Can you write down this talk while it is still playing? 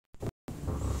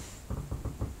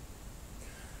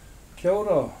Kia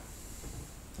ora,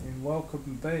 and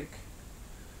welcome back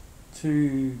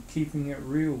to Keeping It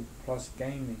Real plus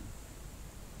Gaming.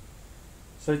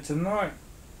 So tonight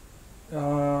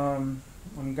I'm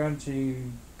going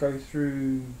to go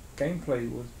through gameplay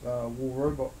with War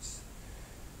Robots.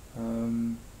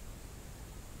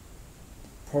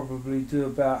 Probably do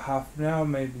about half an hour,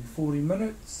 maybe 40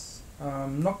 minutes.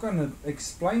 I'm not going to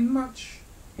explain much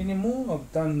anymore.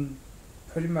 I've done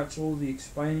pretty much all the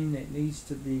explaining that needs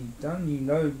to be done. You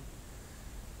know,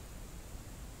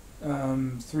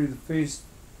 through the 3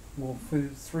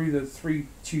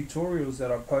 tutorials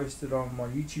that I posted on my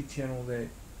YouTube channel, that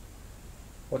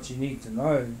what you need to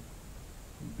know,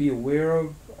 be aware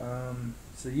of.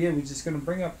 So yeah, we're just going to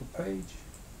bring up the page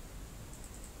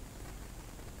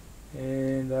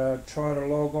and try to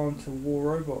log on to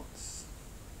War Robots.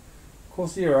 Of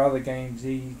course, there are other games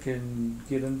here you can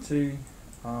get into.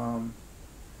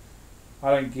 I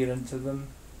don't get into them.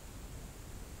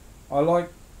 I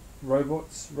like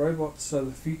robots. Robots are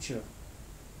the future.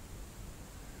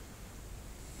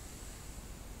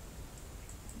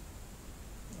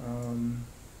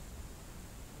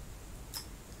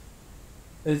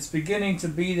 It's beginning to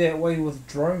be that way with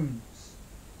drones.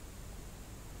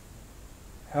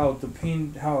 How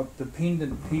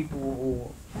dependent people,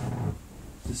 or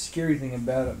the scary thing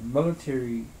about it,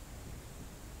 military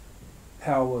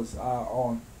powers are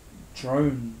on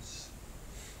drones.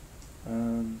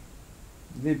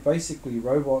 They're basically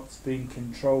robots being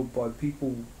controlled by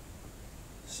people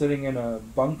sitting in a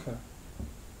bunker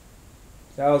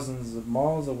thousands of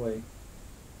miles away.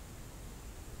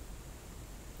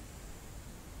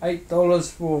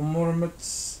 $8 for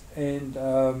Muramits and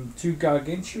 2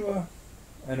 Gargantua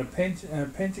and a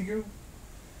Pentagon.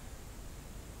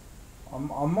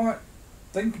 I might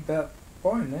think about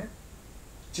buying that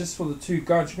just for the 2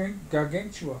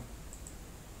 Gargantua.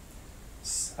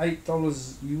 It's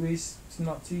 $8 US. It's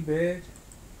not too bad.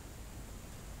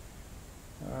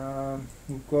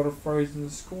 We've got a frozen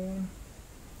scorn.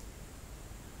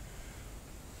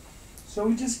 So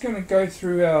we're just going to go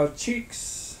through our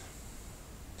checks.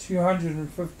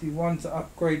 251 to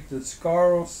upgrade the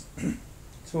Skyros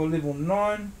to a level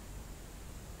 9.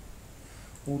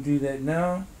 We'll do that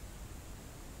now.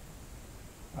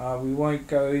 We won't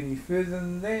go any further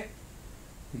than that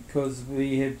because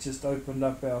we have just opened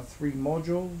up our 3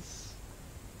 modules.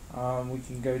 We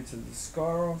can go to the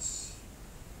Skyros.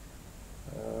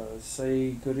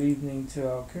 Say good evening to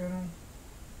our Colonel,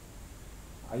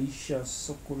 Aisha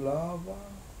Sokolava.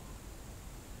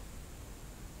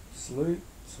 Salute,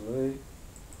 salute,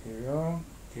 carry on,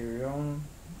 carry on.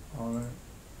 Alright,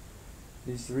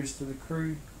 there's the rest of the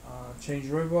crew. Change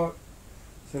robot.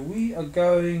 So we are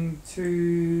going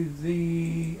to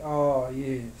the,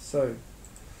 so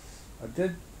I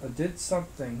did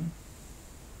something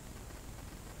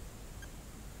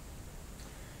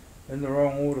in the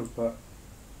wrong order, but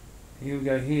here we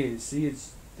go. Here, see,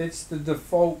 that's the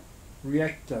default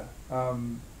reactor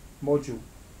module.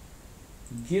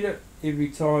 Get it every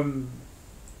time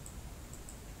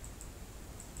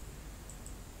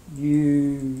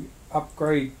you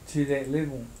upgrade to that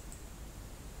level.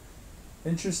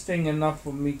 Interesting enough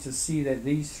for me to see that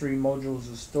these 3 modules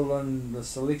are still in the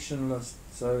selection list,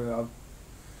 so I've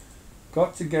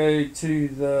got to go to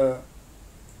the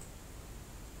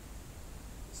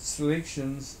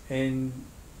selections and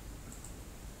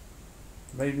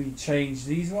maybe change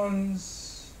these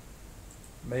ones,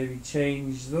 maybe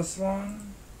change this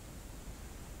one.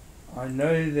 I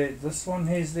know that this one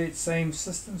has that same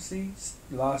system seeds,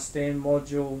 last stand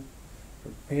module,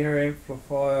 repair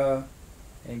amplifier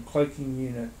and cloaking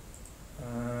unit.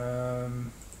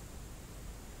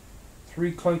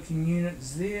 3 cloaking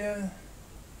units there,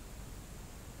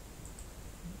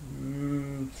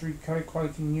 3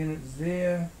 cloaking units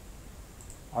there.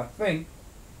 I think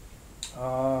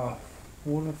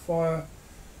fortifier.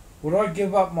 Would I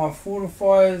give up my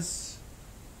fortifiers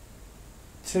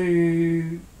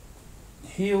to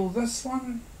heal this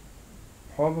one?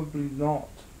 Probably not.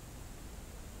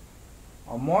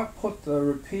 I might put the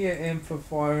repair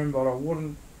amplifier in, but I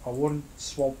wouldn't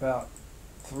swap out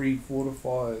 3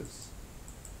 fortifiers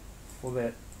for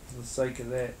the sake of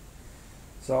that.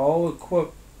 So I'll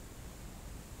equip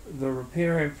the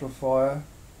repair amplifier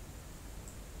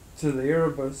to the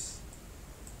Erebus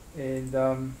and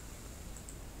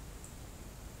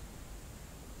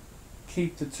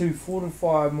keep the 2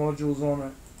 fortifier modules on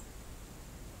it,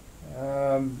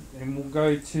 and we'll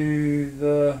go to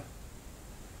the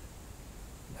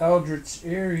Eldritch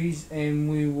Ares and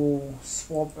we will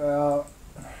swap out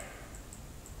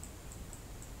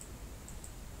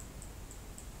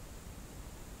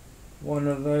one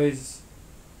of those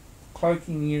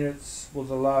cloaking units with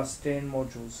the last stand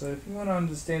module. So if you want to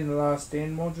understand the last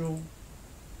stand module,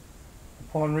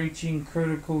 upon reaching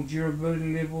critical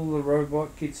durability level, the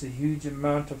robot gets a huge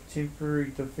amount of temporary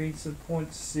defensive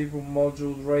points. Several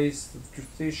modules raise the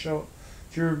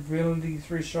durability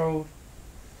threshold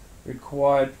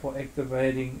required for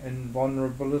activating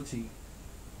invulnerability.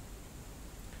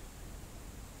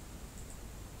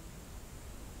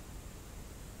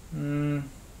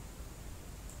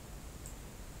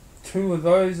 Two of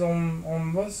those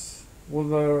on this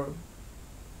with a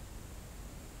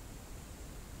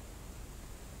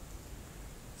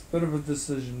bit of a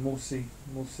decision. We'll see.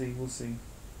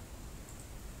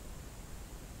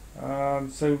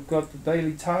 So we've got the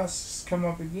daily tasks come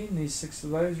up again. There's 6 of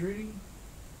those ready.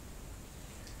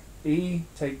 E,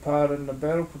 take part in the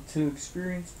battle for 2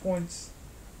 experience points.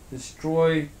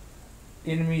 Destroy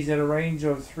enemies at a range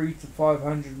of 3 to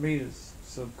 500 meters.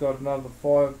 So I've got another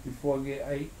 5 before I get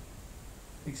 8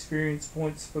 experience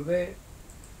points for that.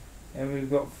 And we've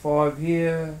got 5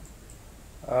 here.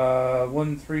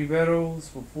 Win 3 battles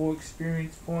for 4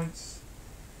 experience points.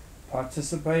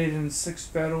 Participate in 6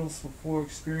 battles for 4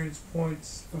 experience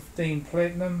points. 15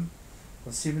 platinum for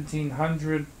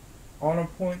 1700 honor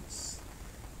points.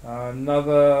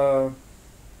 Another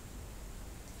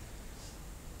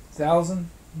 1000,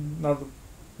 another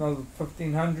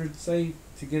 1500 say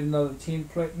to get another 10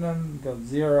 platinum. We've got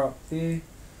 0 up there.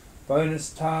 Bonus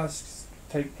tasks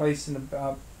take place in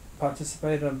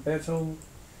participate in a battle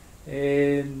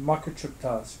and microchip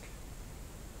task.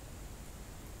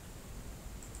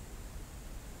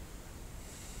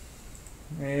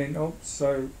 And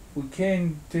so we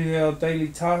can do our daily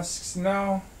tasks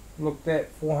now. Look, at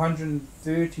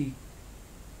 430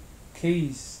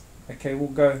 keys. Okay, we'll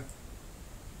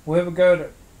have a go at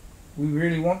it. We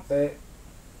really want that.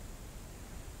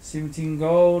 17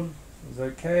 gold is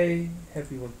okay.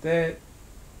 Happy with that.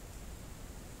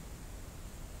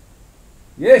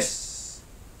 Yes!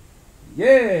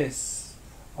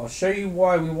 I'll show you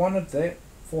why we wanted that.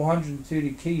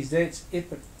 430 keys. That's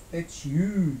epic. That's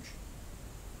huge.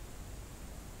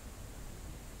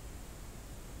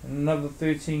 Another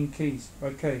 13 keys.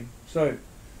 Okay, so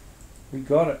we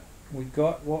got it. We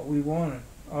got what we wanted.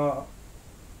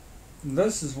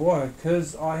 This is why,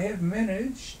 because I have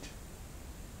managed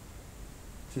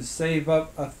to save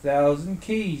up 1,000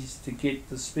 keys to get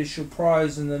the special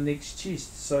prize in the next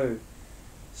chest. So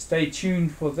stay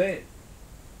tuned for that.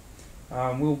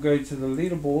 We'll go to the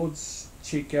leaderboards,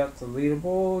 check out the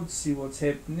leaderboards, see what's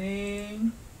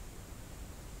happening.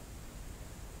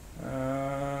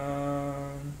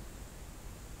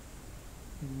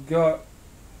 Got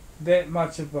that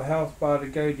much of a health bar to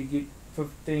go to get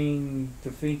 15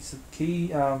 defensive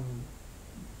key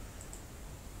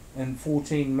in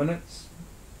 14 minutes.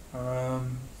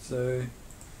 So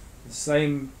the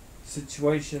same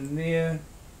situation there.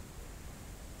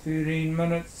 13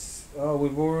 minutes.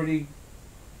 We've already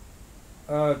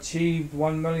achieved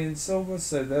 1 million silver,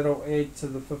 so that'll add to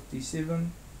the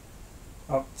 57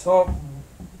 up top.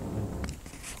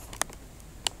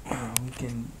 We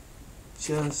can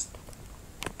just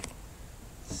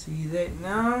see that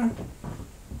now.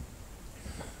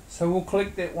 So we'll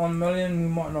collect that 1 million. We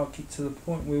might not get to the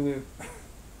point where we're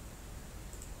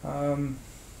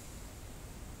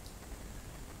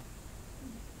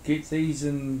get these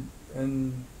in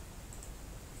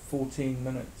 14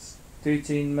 minutes,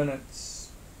 13 minutes.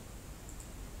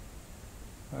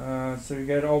 So we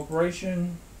go to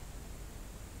operation,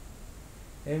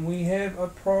 and we have a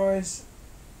prize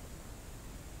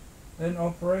in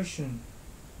operation.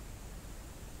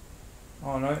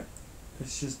 Oh no,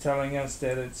 it's just telling us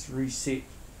that it's reset.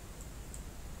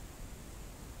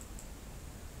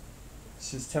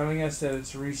 It's just telling us that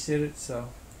it's reset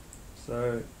itself.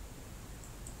 So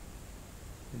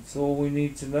it's all we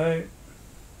need to know.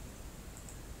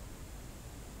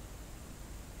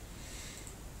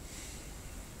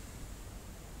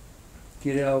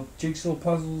 Get our jigsaw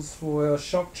puzzles for our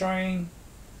shock train.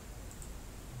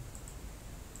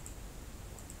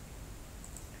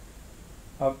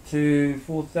 Up to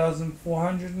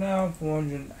 4,400 now,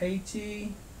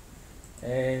 480,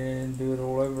 and do it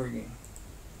all over again.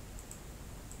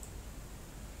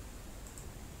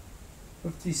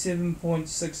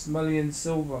 57.6 million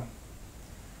silver.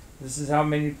 This is how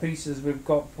many pieces we've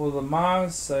got for the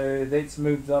Mars, so that's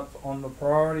moved up on the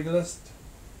priority list.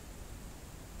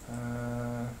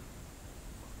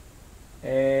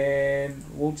 And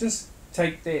we'll just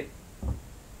take that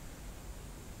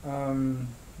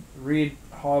red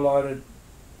highlighted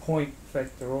point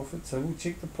factor off it. So we'll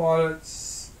check the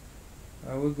pilots.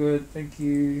 We're good, thank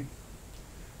you.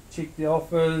 Check the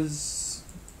offers.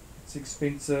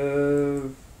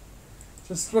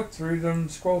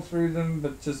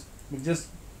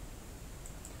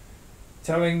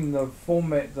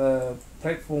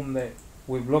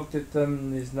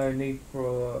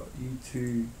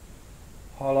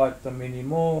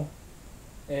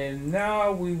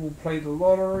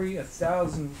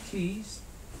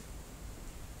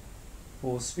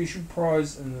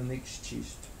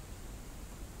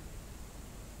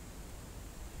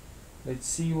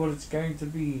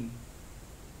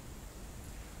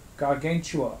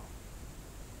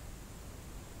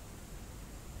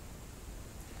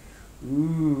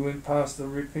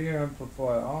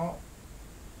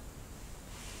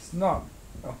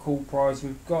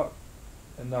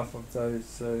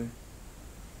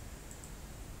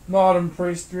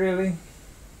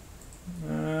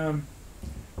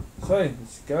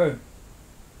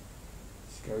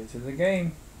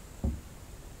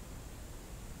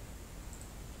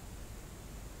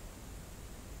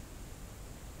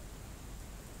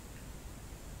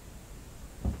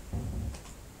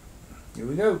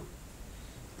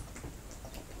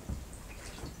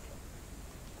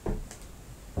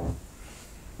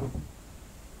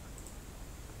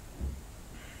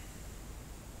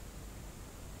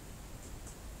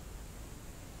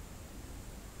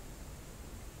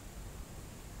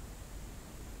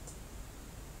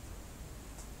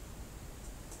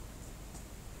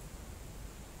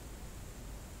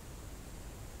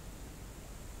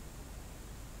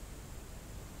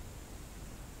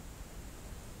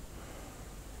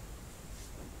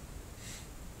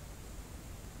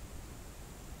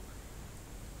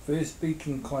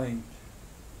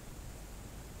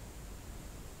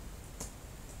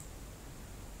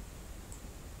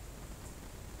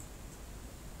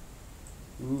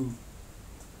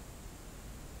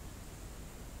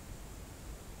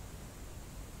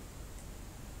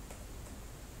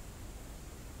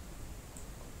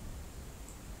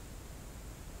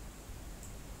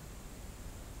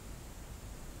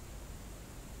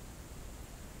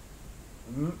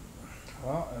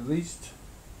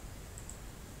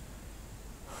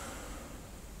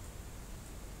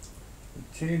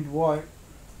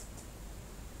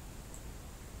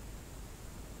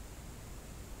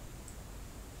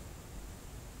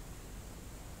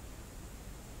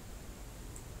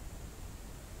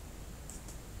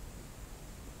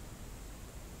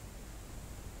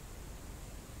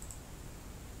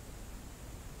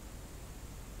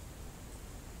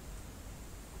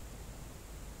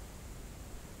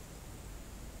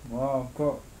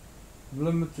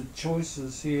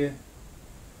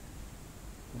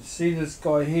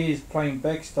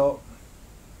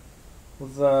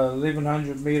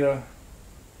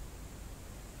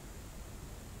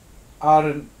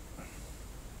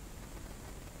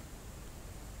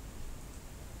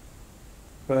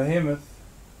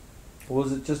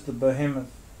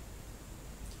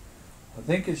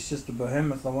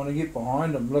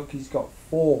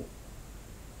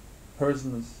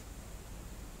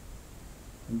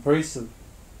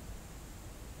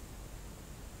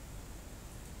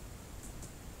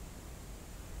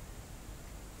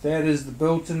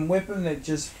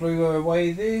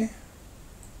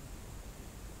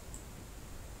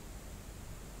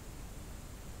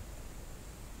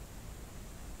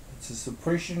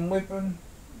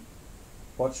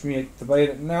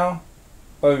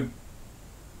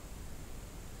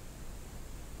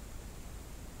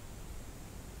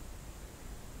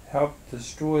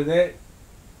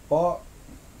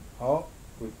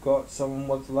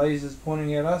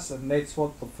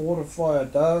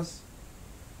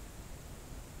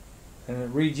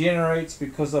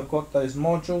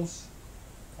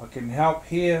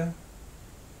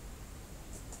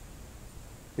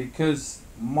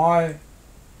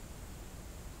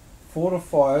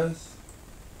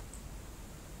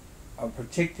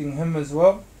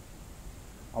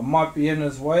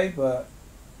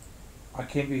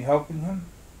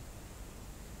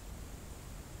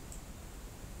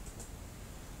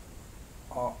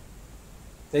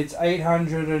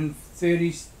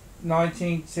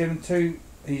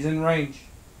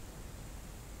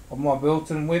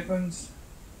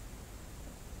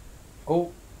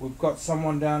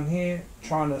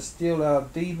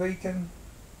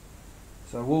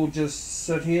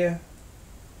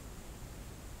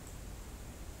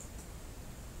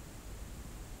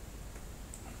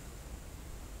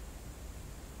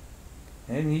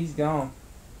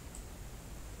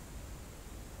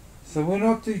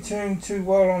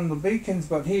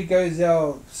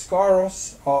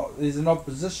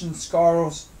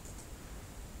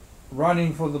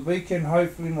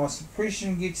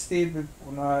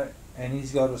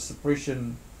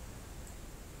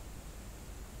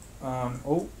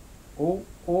 Oh,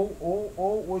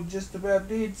 we're just about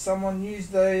dead. Someone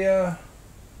used a,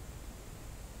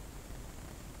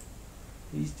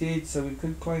 he's dead, so we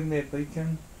could claim that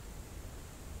beacon.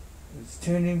 It's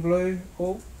turning blue.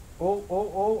 We're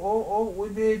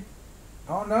dead.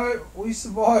 Oh no, we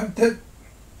survived it.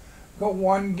 Got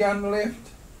one gun left.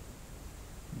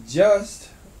 Just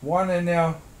one in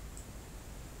our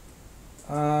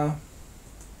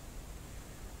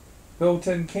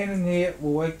built-in cannon here.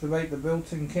 We'll activate the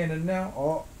built-in cannon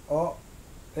now.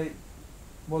 It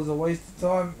was a waste of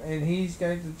time, and he's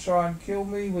going to try and kill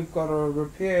me. We've got a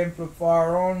repair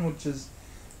amplifier on, which is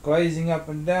glazing up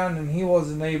and down, and he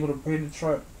wasn't able to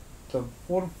penetrate the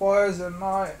fortifiers, and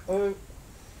I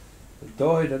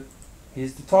died it.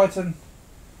 Here's the Titan.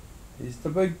 Here's the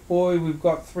big boy. We've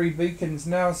got 3 beacons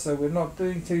now, so we're not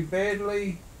doing too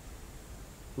badly.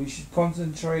 We should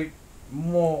concentrate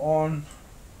more on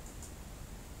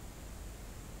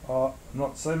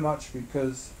not so much,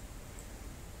 because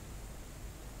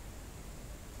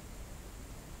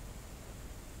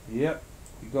yep,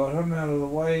 we got him out of the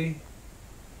way.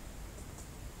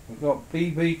 We got B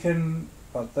beacon,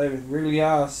 but they really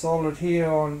are solid here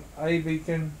on A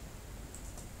beacon.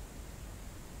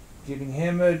 Getting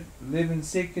hammered. 11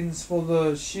 seconds for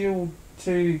the shield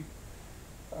to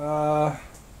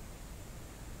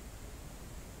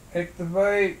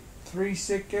activate. 3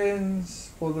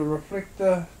 seconds for the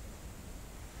reflector.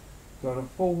 Got a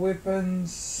full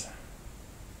weapons.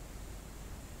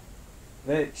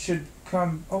 That should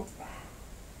come. Oh,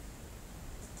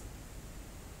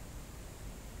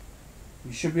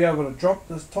 we should be able to drop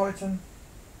this Titan.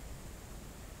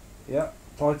 Yep,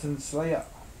 Titan Slayer.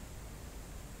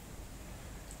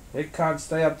 It can't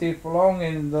stay up there for long,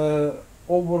 and the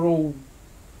orbital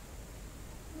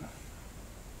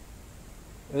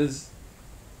is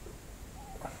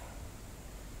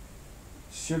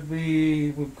should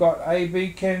be. We've got A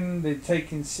beacon. They're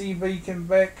taking C beacon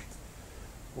back.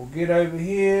 We'll get over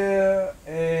here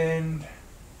and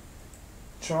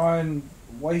try and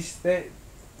waste that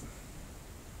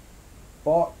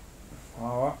bot.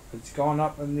 Alright, it's gone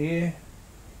up in the air.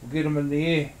 We'll get them in the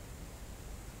air.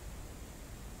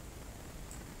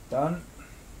 Done.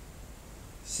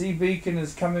 C beacon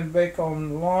is coming back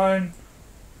online.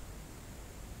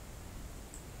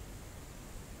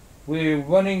 We're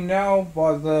winning now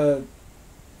by the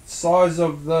size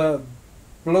of the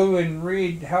blue and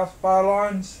red health bar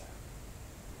lines.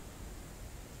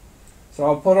 So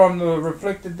I'll put on the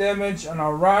reflected damage and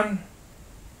I'll run,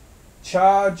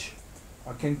 charge.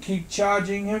 I can keep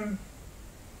charging him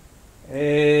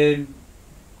and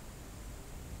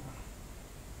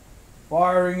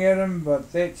firing at him,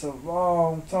 but that's a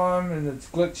long time and it's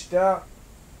glitched out.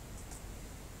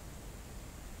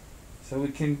 So we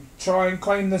can try and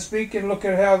claim this beacon. Look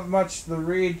at how much the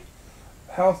red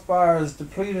health bar is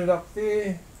depleted up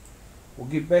there. We'll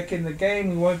get back in the game.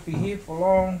 We won't be here for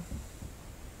long.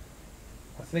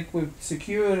 I think we've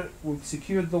secured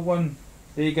the win.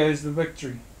 There goes the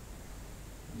victory.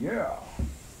 Yeah.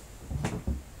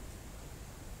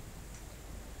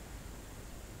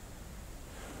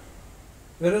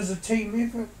 It is a team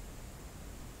effort,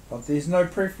 but there's no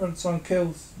preference on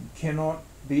kills. You cannot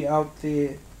be out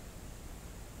there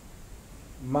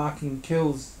marking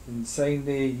kills and saying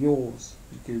they're yours,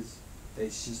 because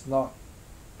that's just not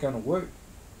gonna work.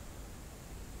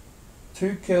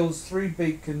 2 kills, 3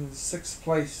 beacons, 6th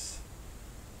place.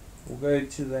 We'll go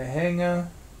to the hangar.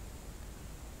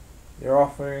 They're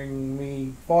offering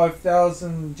me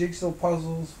 5,000 jigsaw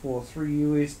puzzles for $3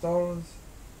 US.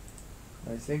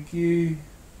 No thank you.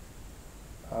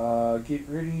 Get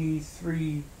ready,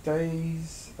 3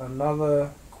 days,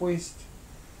 another quest.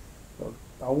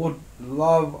 I would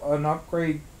love an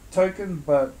upgrade token,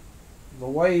 but the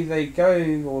way they go,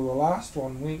 or the last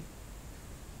one went,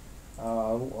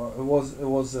 it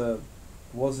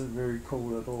wasn't very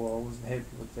cool at all. I wasn't happy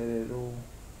with that at all.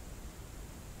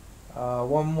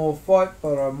 One more fight,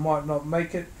 but I might not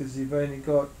make it because you've only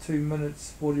got 2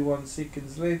 minutes 41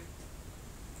 seconds left.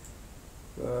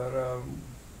 But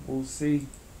we'll see.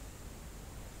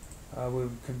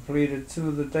 We've completed 2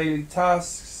 of the daily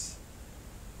tasks.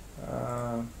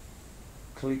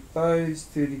 Collect those.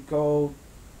 30 gold,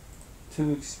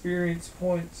 2 experience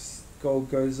points. Gold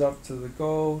goes up to the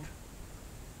gold.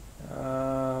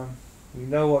 We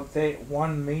know what that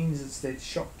one means. It's that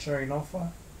shock train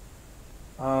offer.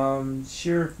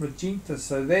 Sheriff Magenta,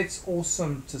 so that's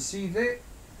awesome to see that.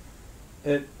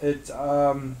 It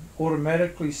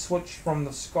automatically switched from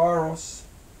the Skyros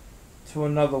to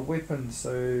another weapon,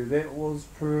 so that was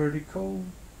pretty cool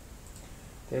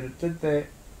that it did that.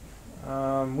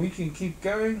 We can keep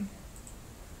going.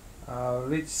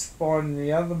 Let's find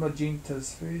the other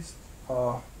magentas first.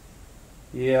 Oh,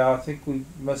 yeah, I think we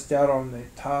missed out on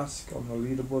that task, on the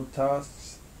leaderboard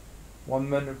tasks. 1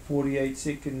 minute 48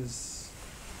 seconds.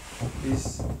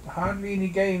 There's hardly any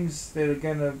games that are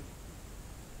gonna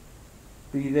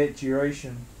be that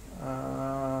duration.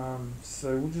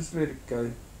 So we'll just let it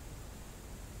go.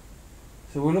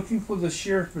 So we're looking for the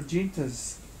Sheriff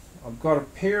Magentas. I've got a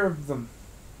pair of them.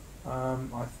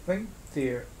 I think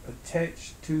they're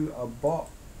attached to a bot.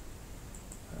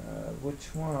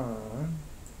 Which one?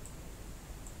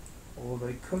 Or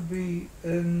they could be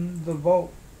in the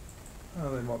vault.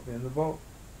 Oh, they might be in the vault.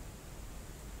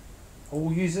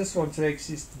 We'll use this one to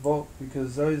access the vault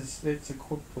because that's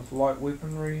equipped with light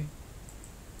weaponry.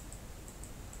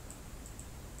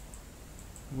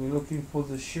 We're looking for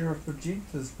the Sheriff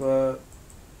Magentas, but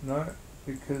no,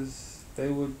 because they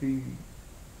would be.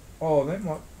 Oh, they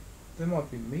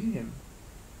might be medium.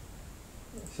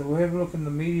 So we'll have a look in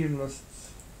the medium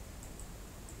lists.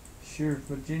 Sheriff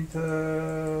Magenta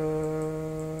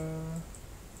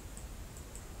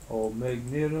or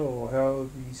Magneto or however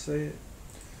you say it.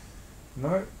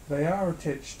 No, they are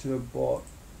attached to a bot.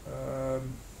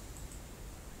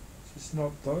 Just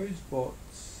not those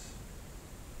bots.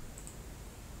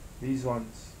 These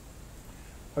ones.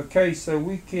 Okay, so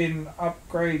we can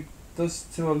upgrade this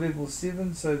to a level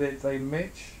 7 so that they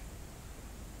match.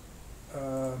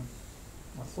 I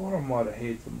thought I might have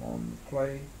had them on the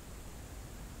play.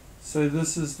 So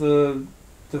this is the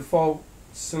default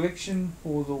selection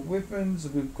for the weapons.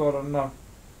 We've got enough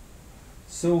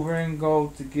silver and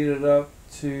gold to get it up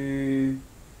to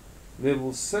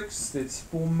level 6. That's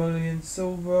 4 million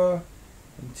silver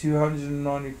and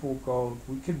 294 gold.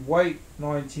 We could wait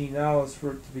 19 hours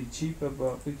for it to be cheaper,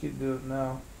 but we could do it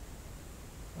now.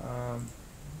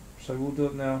 So we'll do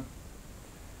it now.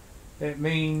 That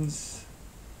means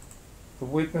the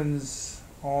weapons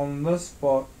on this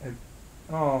bot have.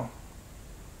 Oh,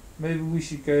 maybe we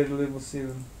should go to level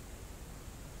 7.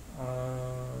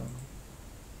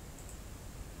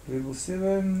 Level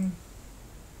 7.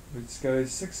 Let's go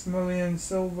 6 million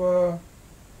silver,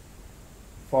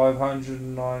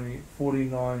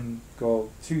 549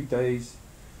 gold. 2 days.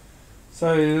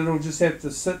 So it'll just have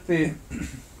to sit there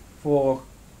for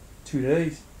 2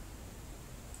 days.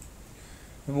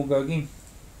 And we'll go again.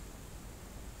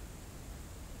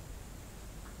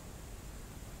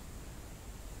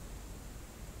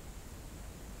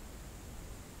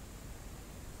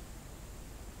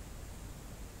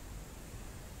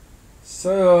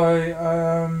 So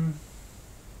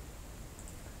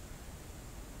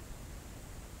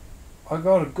I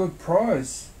got a good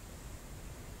prize.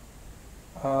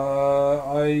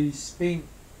 I spent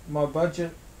my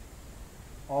budget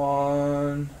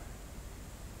on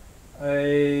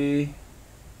a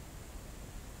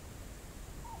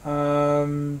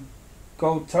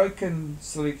gold token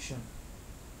selection.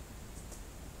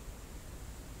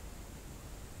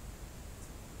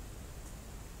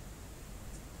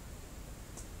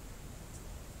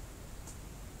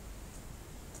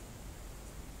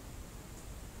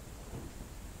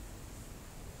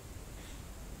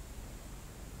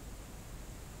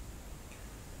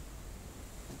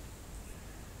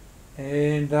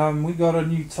 And we got a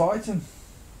new Titan.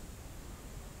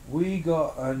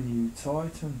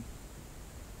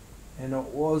 And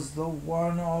it was the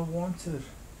one I wanted.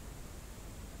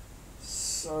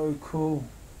 So cool.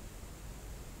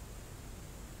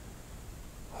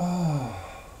 Oh,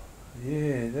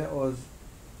 yeah, that was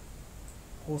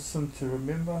awesome to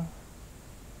remember.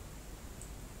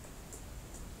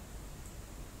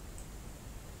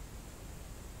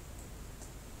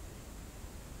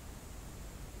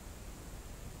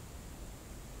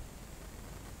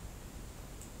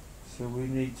 So we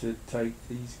need to take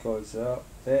these guys out.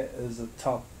 That is a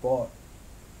tough bot.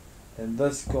 And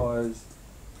this guy is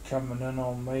coming in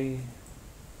on me.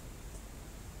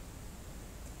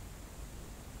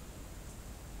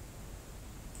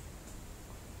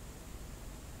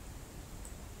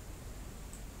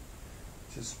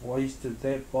 Just wasted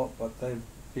that bot, but they've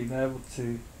been able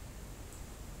to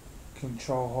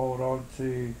hold on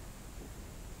to.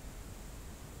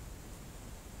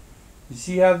 You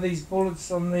see how these bullets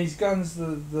on these guns,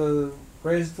 the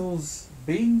Rasdals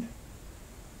bend?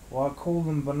 Well, I call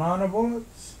them banana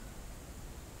bullets.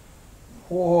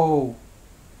 Whoa.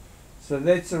 So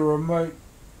that's a remote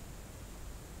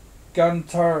gun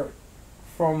turret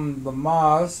from the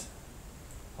Mars.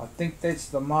 I think that's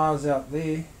the Mars out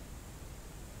there.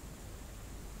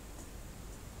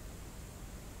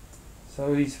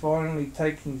 So he's finally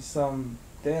taking some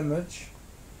damage.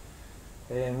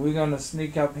 And we're going to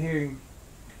sneak up here and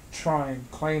try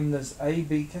and claim this A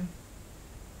beacon.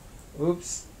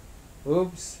 Oops.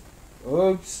 Oops.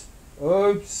 Oops.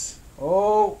 Oops.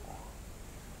 Oh.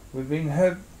 We've been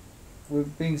hit.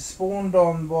 We've been spawned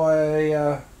on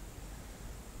by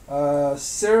a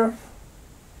seraph,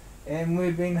 and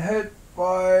we've been hit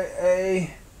by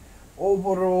a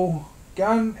orbital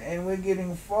gun, and we're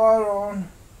getting fired on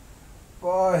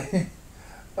by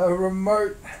a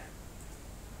remote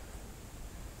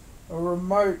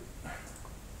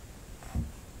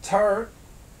turret,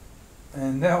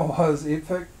 and that was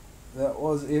epic. That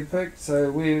was epic.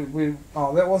 So we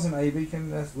oh, that wasn't a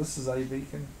beacon. This is a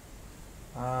beacon.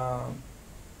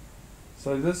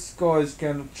 So this guy's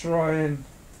gonna try and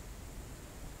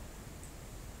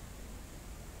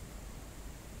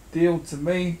deal to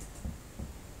me,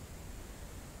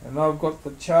 and I've got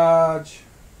the charge,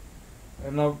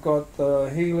 and I've got the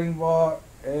healing bar,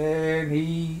 and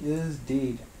he is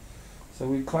dead. So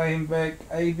we claim back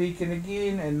a beacon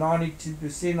again, and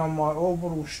 92% on my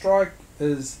orbital strike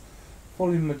is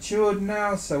fully matured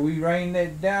now. So we rain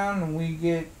that down, and we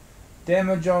get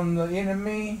damage on the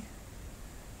enemy,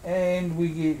 and we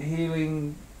get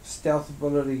healing stealth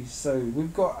abilities. So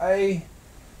we've got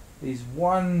there's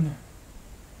one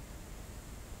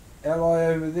ally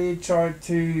over there trying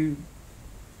to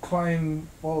claim,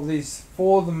 well, there's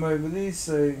 4 of them over there,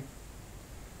 so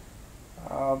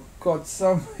I've got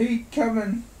some heat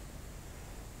coming.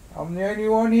 I'm the only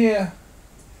one here,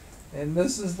 and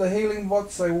this is the healing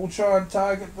bot, so we'll try and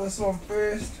target this one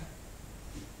first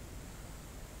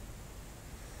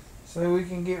so we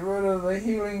can get rid of the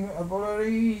healing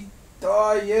ability.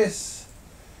 Die, yes.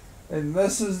 And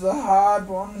this is the hard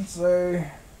one, so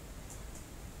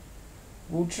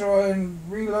we'll try and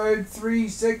reload. 3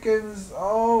 seconds.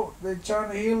 Oh, they're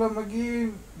trying to heal him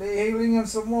again. They're healing him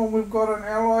some more. We've got an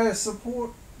ally of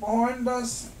support behind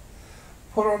us.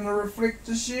 Put on the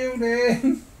reflector shield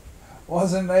and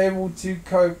wasn't able to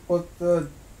cope with the...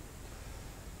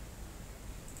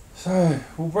 So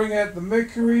we'll bring out the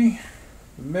Mercury.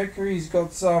 The Mercury's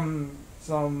got some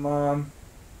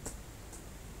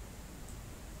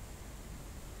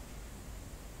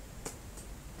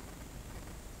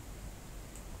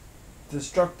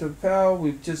destructive power.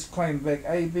 We've just claimed back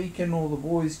a beacon. All the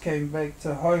boys came back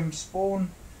to home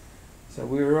spawn, so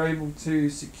we were able to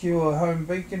secure home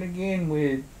beacon again.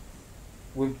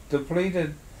 We've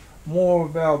depleted more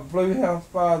of our blue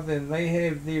health bar than they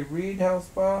have their red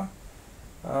health bar.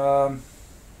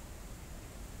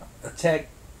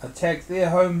 Attack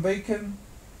their home beacon.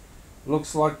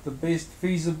 Looks like the best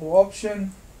feasible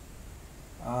option.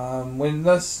 When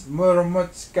this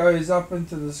Muramitz goes up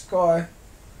into the sky,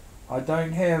 I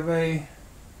don't have a...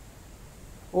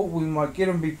 Oh, we might get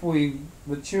him before he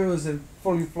matures and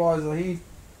fully flies ahead.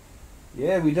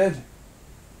 Yeah, we did.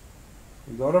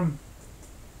 We got him.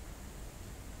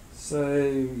 So,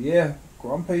 yeah,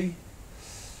 grumpy.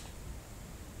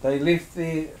 They left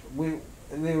there.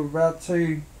 They were about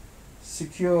to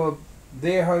secure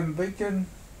their home beacon.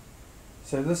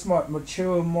 So this might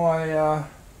mature my... oh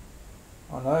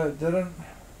no, it didn't.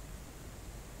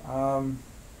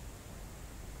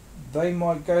 They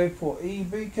might go for E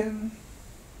beacon.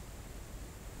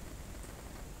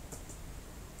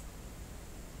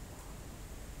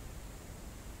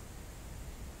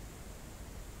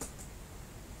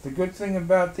 The good thing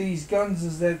about these guns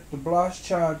is that the blast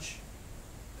charge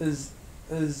is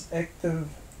active.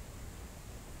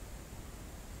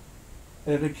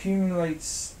 It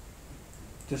accumulates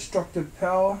destructive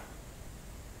power.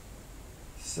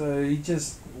 So he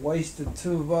just wasted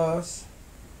 2 of us.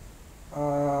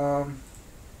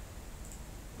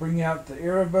 Bring out the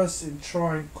Erebus and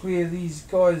try and clear these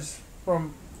guys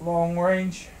from long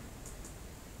range.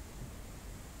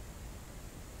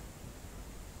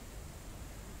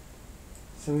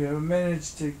 So we have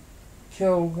managed to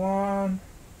kill one.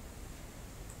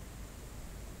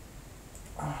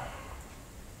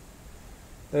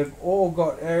 They've all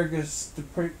got Argus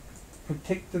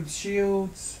protective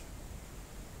shields.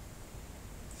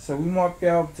 So we might be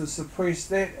able to suppress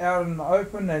that out in the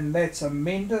open, and that's a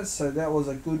Mender, so that was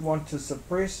a good one to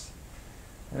suppress.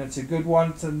 And it's a good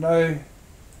one to know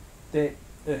that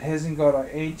it hasn't got an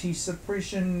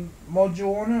anti-suppression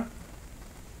module on it.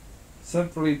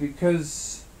 Simply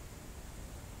because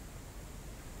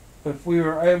if we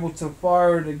were able to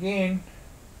fire it again,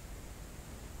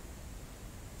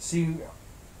 see,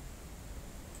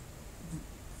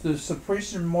 the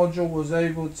suppression module was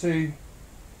able to...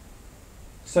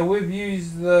 So we've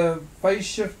used the phase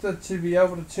shifter to be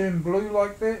able to turn blue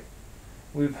like that.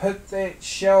 We've hit that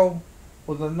shell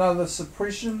with another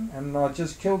suppression, and I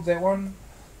just killed that one.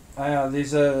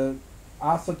 There's a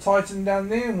Arthur Titan down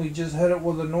there, and we just hit it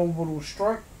with an orbital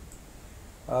strike.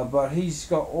 but he's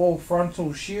got all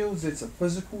frontal shields. It's a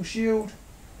physical shield,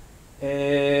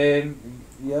 and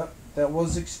yeah, that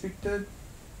was expected.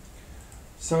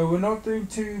 So we're not doing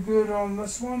too good on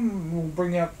this one. We'll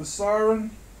bring out the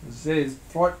siren. There's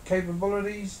flight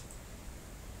capabilities.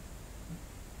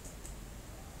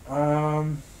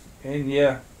 And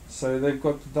yeah, so they've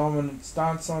got the dominant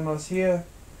stance on us here.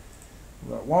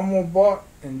 We've got one more bot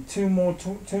and two more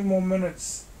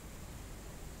minutes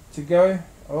to go.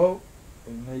 Oh,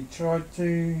 and they tried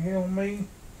to heal me.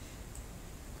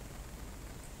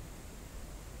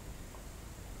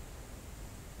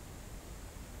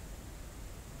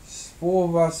 There's 4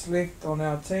 of us left on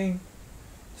our team.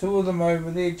 2 of them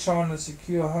over there trying to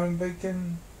secure home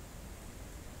beacon.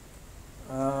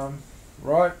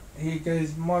 Right, here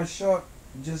goes my shot.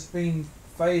 Just been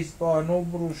phased by an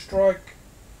orbital strike.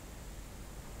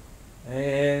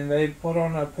 And they put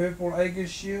on a purple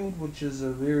Aegis shield, which is a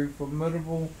very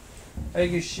formidable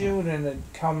Aegis shield, and it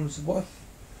comes with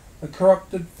a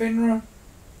corrupted Fenrir.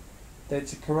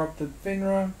 That's a corrupted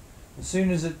Fenrir. As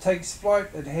soon as it takes flight,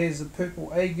 it has a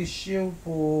purple Aegis shield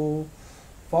for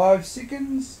 5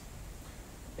 seconds.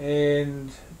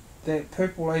 And that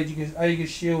purple Aegis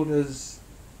shield is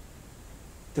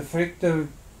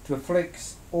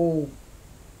deflects all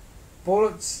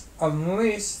bullets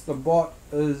unless the bot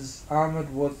is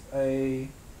armored with a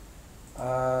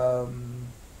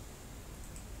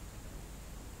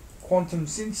quantum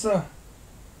sensor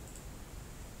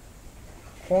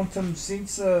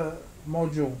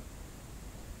module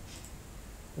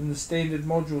in the standard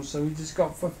module. So we just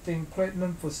got 15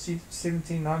 platinum for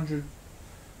 1700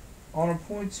 honor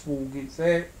points. We'll get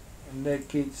that, and that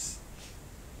gets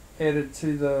added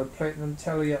to the platinum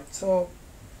tally up top.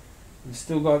 We've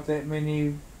still got that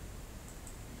many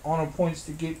honor points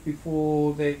to get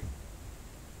before that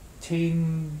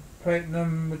 10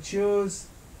 platinum matures.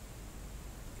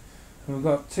 And we've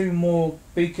got 2 more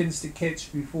beacons to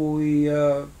catch before we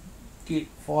get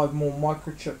 5 more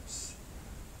microchips.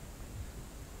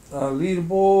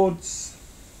 Leaderboards.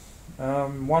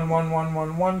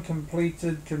 11111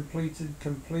 completed,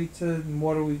 and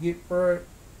what do we get for it?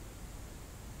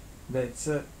 That's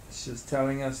it. It's just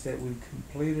telling us that we've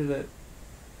completed it.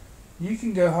 You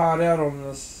can go hard out on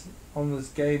this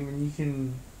game, and you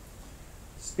can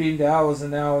spend hours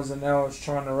and hours and hours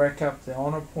trying to rack up the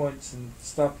honor points and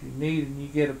stuff you need, and you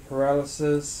get a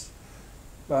paralysis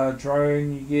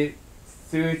drone, you get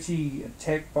 30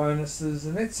 attack bonuses,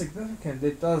 and that's significant.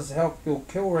 That does help your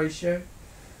kill ratio.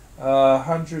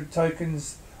 100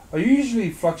 tokens. I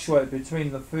usually fluctuate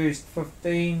between the first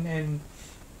 15 and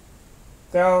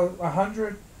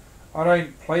 100. I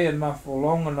don't play enough or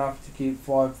long enough to get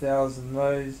 5,000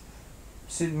 those.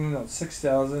 Certainly not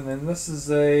 6,000. And this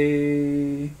is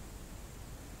a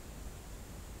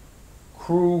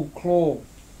Cruel Claw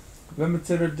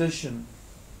limited edition.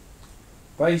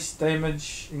 Base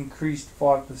damage increased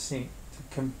 5%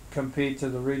 compared to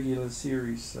the regular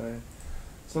series. So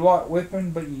it's a light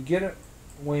weapon, but you get it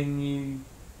when you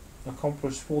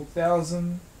accomplish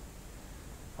 4,000.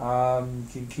 You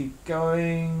can keep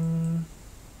going.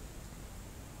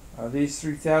 There's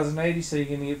 3,080, so you're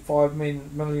going to get 5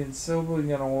 million silver.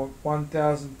 You're going to want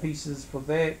 1,000 pieces for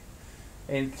that,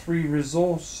 and 3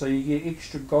 resource, so you get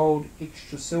extra gold,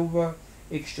 extra silver,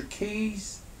 extra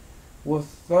keys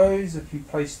with those if you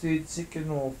place 3rd, 2nd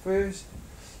or 1st,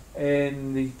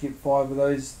 and you get 5 of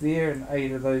those there, and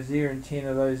 8 of those there, and 10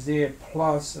 of those there,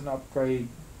 plus an upgrade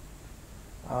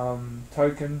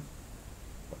token.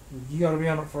 You got to be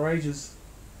on it for ages,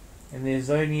 and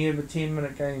there's only ever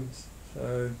 10-minute games,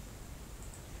 so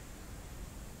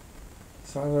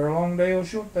it's either a long day or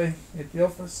short day at the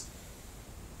office.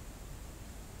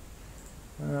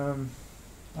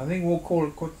 I think we'll call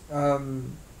it quit.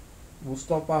 We'll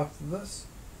stop after this,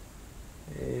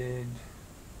 and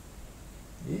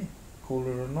yeah, call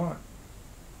it a night.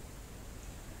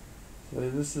 So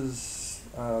this is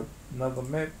another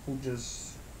map. We'll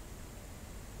just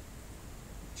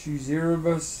choose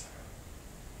Erebus.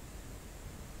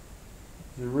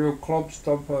 It's a real clob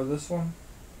stomper, this one.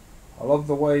 I love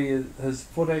the way his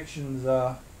foot actions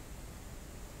are.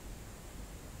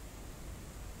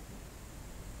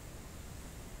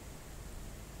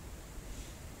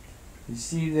 You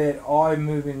see that eye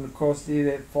moving across there,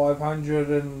 that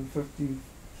 550,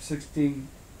 60.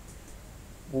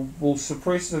 We'll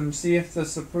suppress him, see if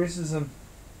this suppresses him.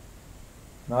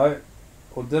 No.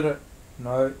 Or did it?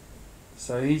 No.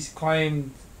 So he's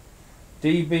claimed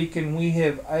D beacon. We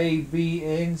have A, B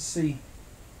and C.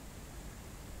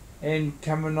 And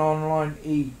coming online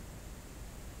E.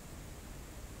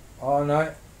 Oh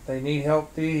no, they need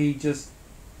help there. He just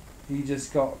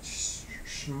got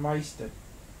schmeisted.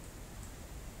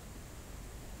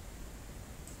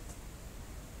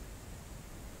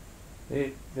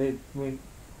 That went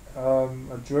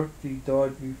adrift. He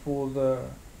died before the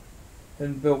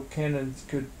inbuilt cannons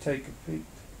could take effect.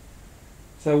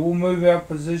 So we'll move our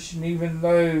position even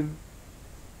though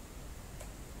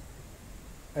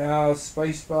our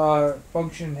spacebar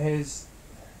function has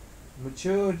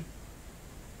matured,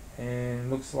 and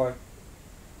looks like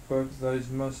both of those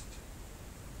missed.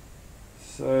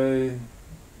 So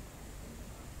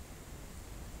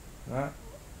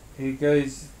here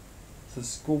goes the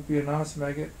scorpion ass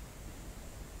maggot.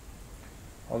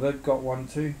 Oh, they've got one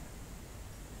too.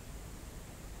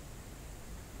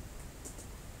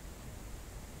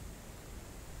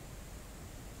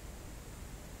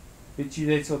 Bet you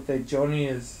that's what that Johnny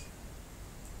is.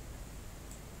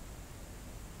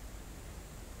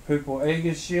 Purple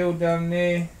Aegis shield down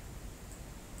there.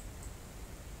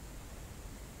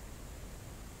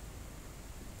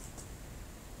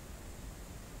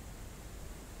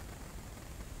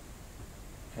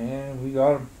 And we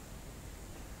got him.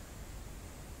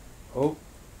 Oh,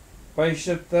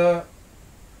 spaceship there.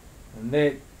 And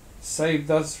that saved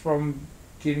us from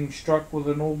getting struck with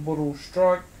an orbital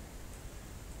strike.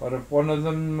 But if one of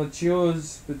them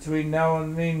matures between now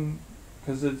and then,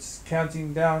 because it's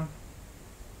counting down,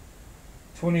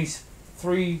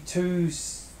 23, 2,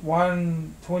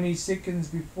 1, 20 seconds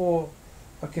before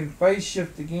I can phase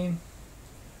shift again.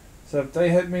 So if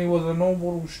they hit me with an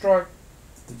orbital strike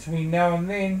between now and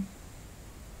then,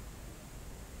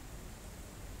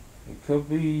 it could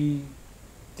be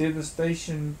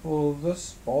devastation for this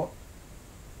spot.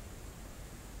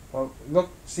 But look,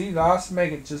 see, the ass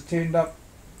maggot just turned up.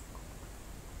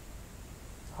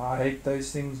 I hate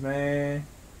those things, man.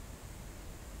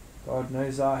 God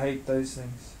knows I hate those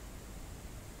things.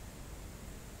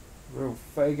 Real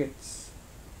faggots.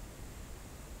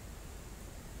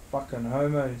 Fucking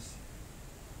homos.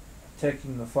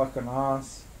 Attacking the fucking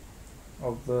ass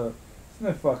of the... There's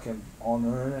no fucking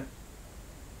honour in it.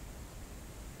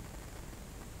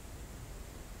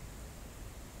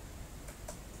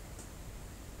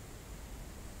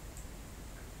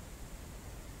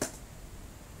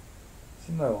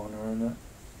 There's no honour in it.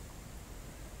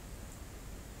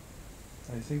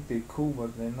 They think they're cool,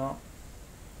 but they're not.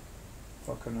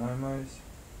 Fucking homos.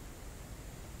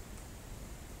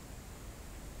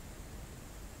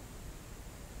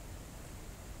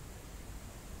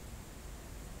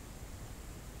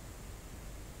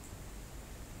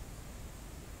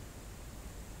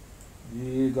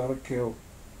 Yeah, got a kill.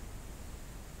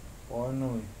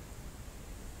 Finally.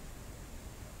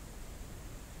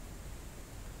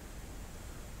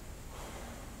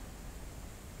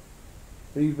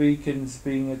 B beacons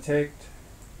being attacked.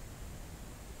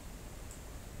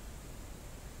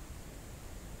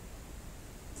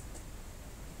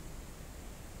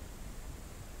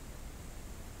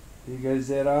 Here goes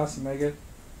that ass maggot.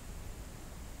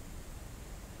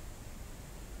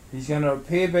 He's going to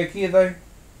appear back here though.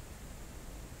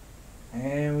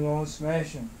 And we're going to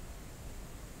smash him.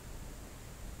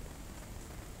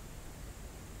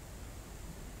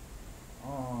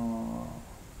 Oh,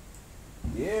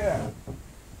 yeah.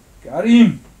 Got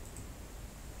him.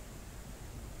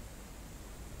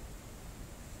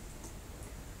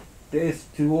 Death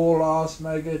to all ass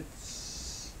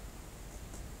maggots.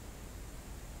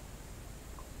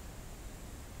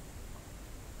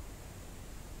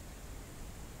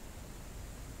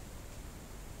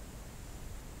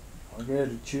 I go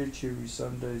to church every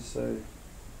Sunday, so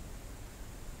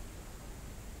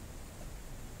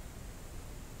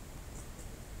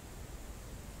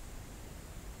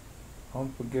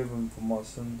I'm forgiven for my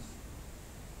sins.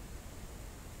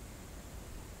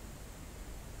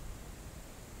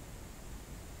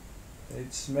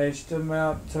 It smashed him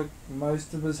out, took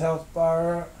most of his health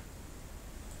bar out.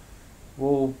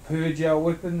 We'll purge our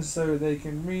weapons so they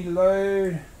can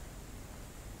reload.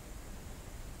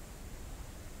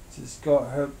 Just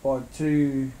got hit by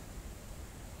two.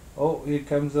 Oh, here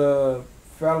comes a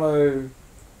fellow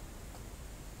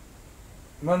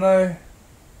minnow.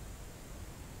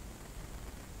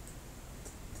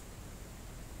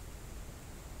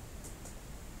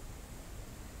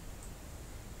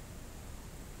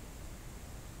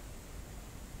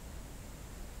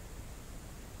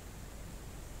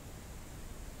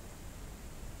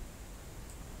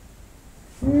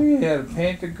 He had a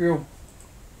Pantagrill.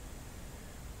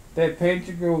 That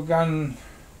Pantagrill gun,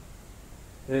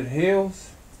 it heals.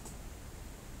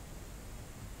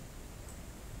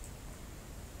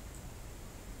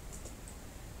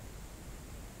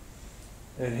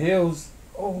 It heals.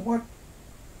 Oh, what?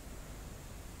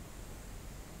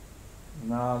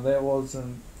 Nah, that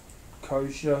wasn't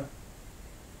kosher.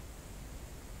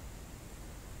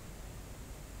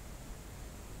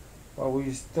 but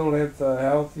we still have the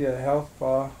healthier health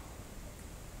bar.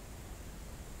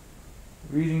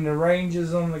 Reading the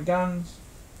ranges on the guns,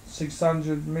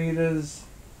 600 meters,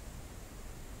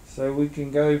 so we can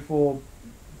go for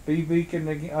B beacon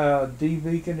again, D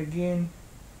beacon again.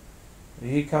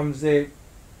 Here comes that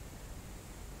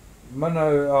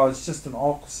minnow. Oh, it's just an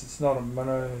ox. It's not a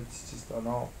minnow. It's just an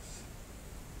ox.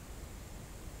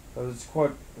 But it's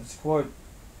quite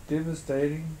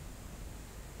devastating.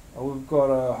 Oh, we've got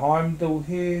a Heimdall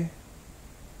here.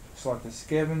 Looks like a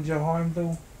scavenger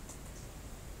Heimdall.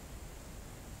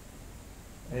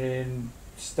 And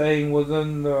staying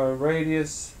within the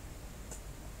radius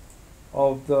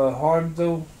of the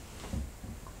Heimdall.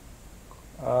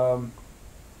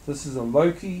 This is a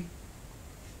Loki.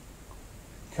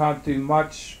 Can't do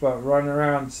much but run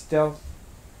around stealth.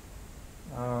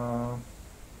 Where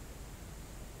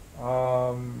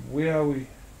are we?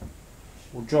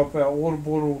 We'll drop our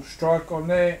orbital strike on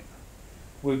that.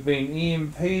 We've been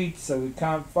EMP'd, so we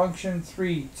can't function.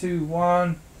 3, 2,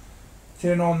 1.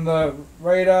 Turn on the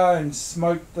radar and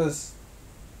smoke this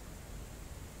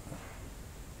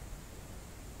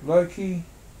Loki.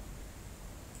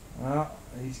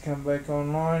 He's come back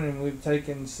online and we've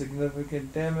taken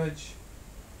significant damage.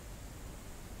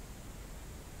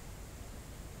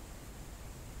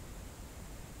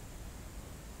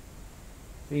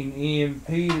 Been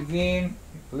EMP'd again,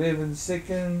 11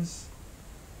 seconds,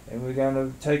 and we're going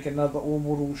to take another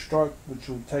orbital strike which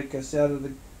will take us out of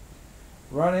the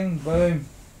running. Boom.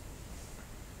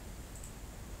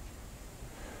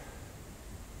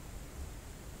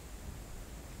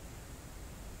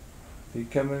 They're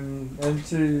coming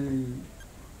into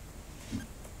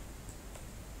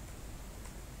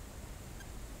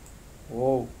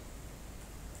whoa.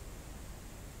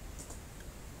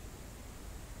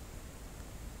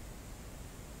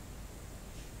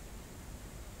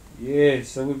 Yeah,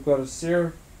 so we've got a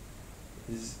Seraph,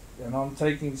 and I'm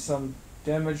taking some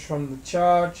damage from the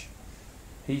charge.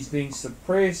 He's been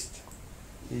suppressed.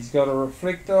 He's got a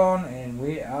reflector on, and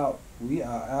we're out. We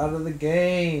are out of the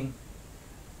game.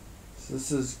 So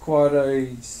this is quite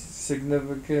a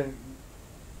significant.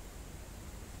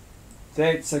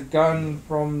 That's a gun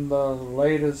from the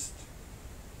latest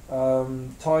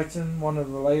Titan, one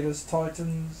of the latest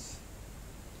Titans.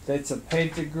 That's a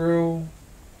Pantagrill.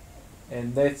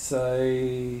 And that's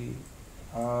a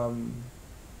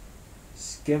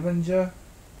scavenger.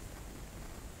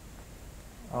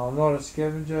 Oh, not a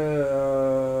scavenger.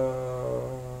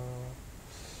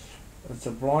 It's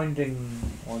a blinding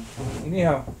one.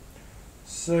 Anyhow,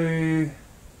 so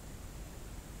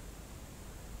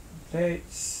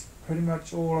that's pretty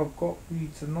much all I've got for you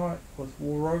tonight with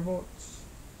War Robots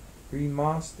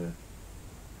Remastered.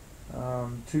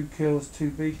 2 kills, 2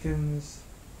 beacons.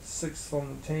 6th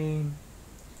on the team.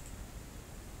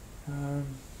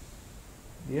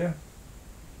 Yeah.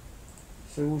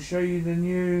 So we'll show you the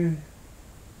new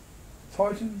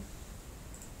Titan.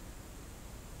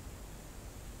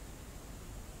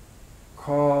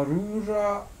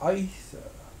 Karura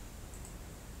Aether.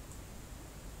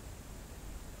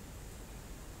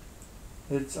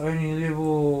 It's only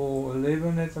level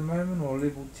 11 at the moment, or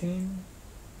level 10.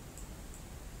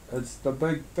 It's the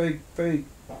big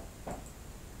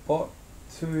bot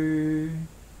to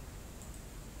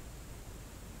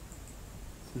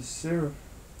the Seraph,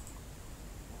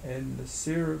 and the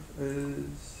Seraph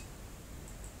is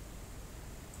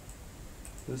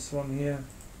this one here.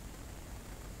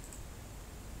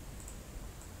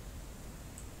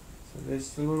 So that's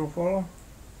the little fella,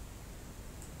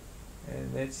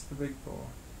 and that's the big fella.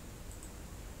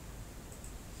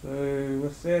 So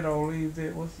with that, I'll leave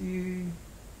that with you.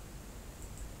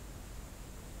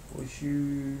 Wish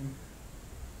you,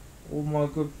 all my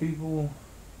good people,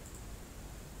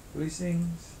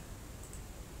 blessings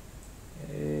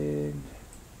and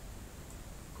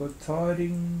good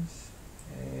tidings,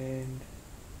 and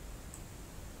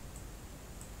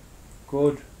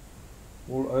good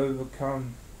will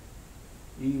overcome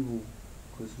evil,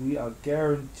 because we are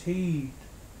guaranteed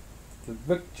the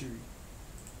victory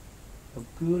of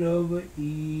good over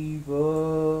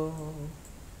evil.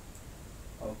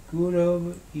 Of good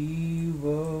over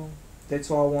evil. That's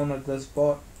why I wanted this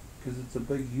bot, because it's a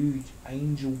big, huge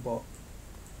angel bot.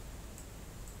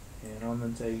 And I'm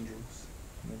into angels.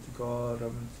 I'm into God.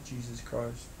 I'm into Jesus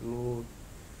Christ, the Lord.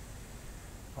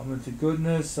 I'm into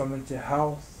goodness. I'm into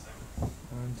health.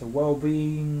 I'm into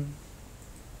well-being.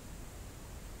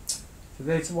 So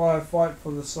that's why I fight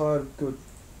for the side of good.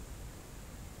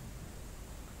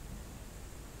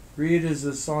 Red is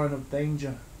a sign of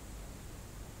danger.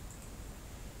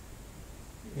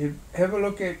 Have a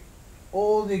look at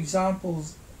all the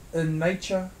examples in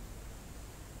nature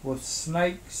with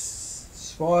snakes,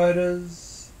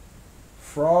 spiders,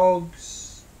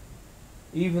 frogs,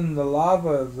 even the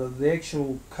lava, the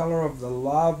actual colour of the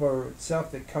lava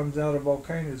itself that comes out of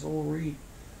volcanoes, all red.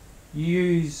 You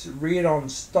use red on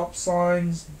stop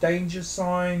signs, danger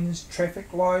signs,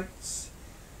 traffic lights.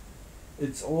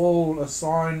 It's all a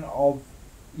sign of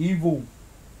evil,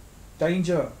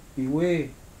 danger, beware.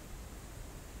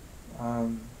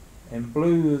 And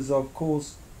blue is of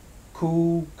course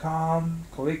cool, calm,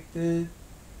 collected,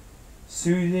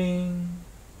 soothing,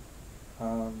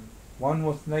 one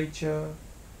with nature.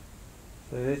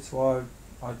 So that's why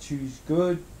I choose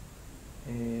good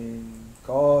and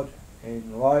God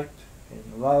and light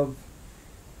and love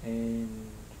and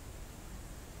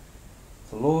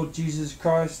the Lord Jesus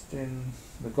Christ and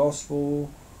the gospel,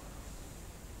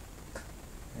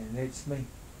 and that's me.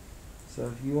 So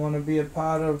if you want to be a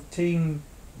part of Team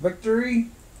Victory,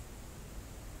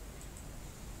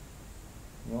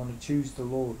 you want to choose the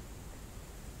Lord.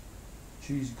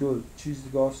 Choose good. Choose the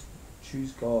gospel.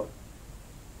 Choose God.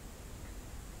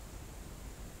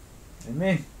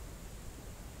 Amen.